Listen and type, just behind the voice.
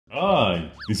Hi,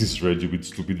 this is Reggie with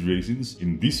Stupid Raisins.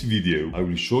 In this video, I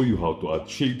will show you how to add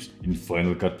shapes in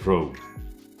Final Cut Pro.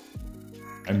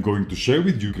 I'm going to share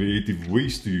with you creative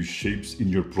ways to use shapes in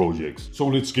your projects. So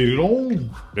let's get it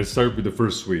on! Let's start with the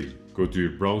first way. Go to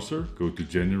your browser, go to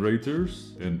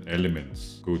Generators, then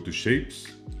Elements. Go to Shapes,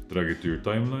 drag it to your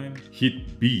timeline,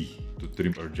 hit B to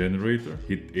trim our generator,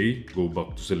 hit A, go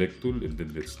back to Select Tool, and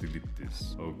then let's delete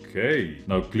this. Okay,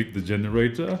 now click the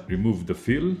generator, remove the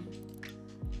fill,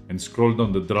 and scroll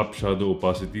down the drop shadow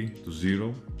opacity to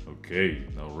 0. Okay,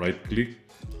 now right click,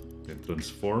 then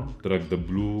transform. Drag the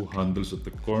blue handles at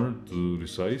the corner to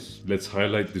resize. Let's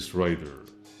highlight this rider.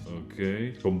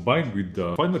 Okay, combined with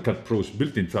the Final Cut Pro's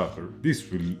built-in tracker, this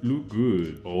will look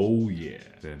good. Oh yeah.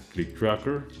 Then click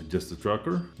tracker, adjust the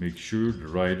tracker, make sure the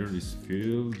rider is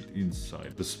filled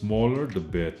inside. The smaller the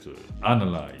better.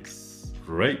 Analyze.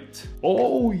 Great.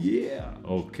 Oh yeah.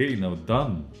 Okay, now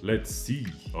done. Let's see.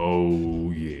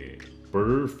 Oh yeah.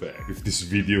 Perfect. If this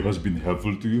video has been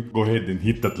helpful to you, go ahead and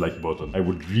hit that like button. I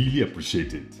would really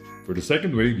appreciate it. For the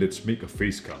second way, let's make a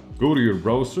face cam. Go to your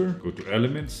browser, go to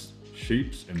Elements,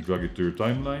 Shapes, and drag it to your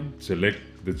timeline. Select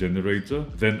the generator.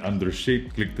 Then under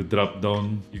shape, click the drop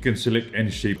down. You can select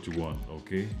any shape you want,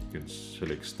 okay? You can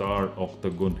select star,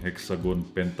 octagon, hexagon,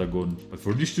 pentagon. But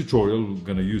for this tutorial, we're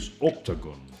gonna use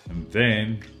octagon. And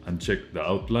then uncheck the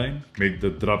outline. Make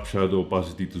the drop shadow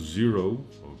opacity to 0.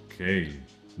 Okay.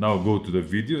 Now go to the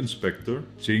video inspector.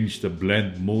 Change the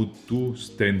blend mode to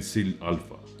stencil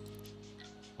alpha.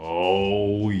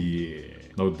 Oh yeah.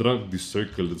 Now drag this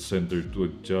circle at center to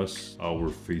adjust our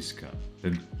face cam.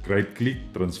 Then right click,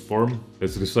 transform.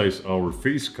 Let's resize our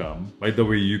face cam. By the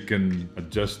way, you can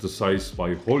adjust the size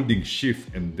by holding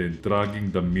shift and then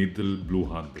dragging the middle blue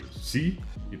handles. See?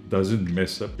 It doesn't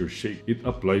mess up your shape. It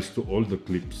applies to all the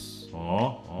clips.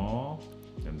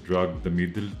 And drag the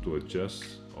middle to adjust.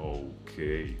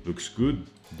 Okay, looks good.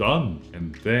 Done.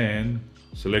 And then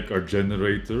select our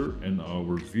generator and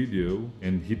our video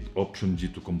and hit Option G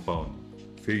to compound.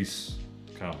 Face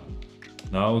cam.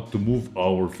 Now to move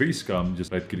our face cam,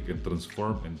 just right click and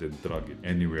transform and then drag it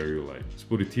anywhere you like. Let's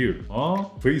put it here.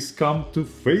 Face cam to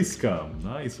face cam.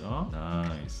 Nice,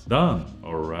 Nice. Done.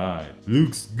 Alright.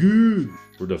 Looks good.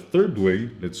 For the third way,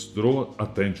 let's draw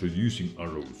attention using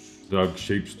arrows. Drag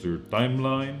shapes to your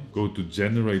timeline. Go to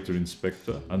Generator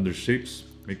Inspector. Under Shapes,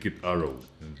 make it arrow.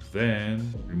 And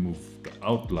then remove the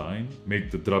outline.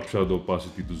 Make the drop shadow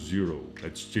opacity to 0.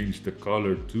 Let's change the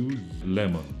color to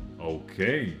lemon.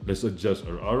 Okay, let's adjust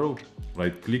our arrow.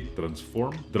 Right click,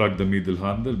 transform. Drag the middle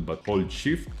handle but hold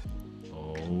shift.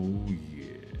 Oh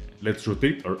yeah. Let's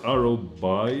rotate our arrow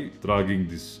by dragging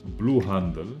this blue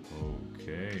handle.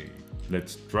 Okay,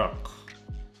 let's drag.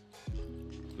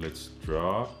 Let's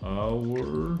draw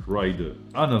our rider.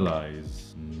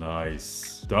 Analyze.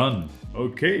 Nice. Done.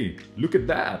 Okay, look at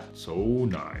that. So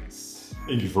nice.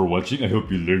 Thank you for watching. I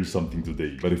hope you learned something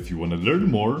today. But if you want to learn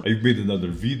more, I've made another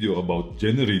video about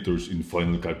generators in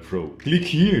Final Cut Pro. Click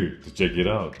here to check it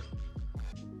out.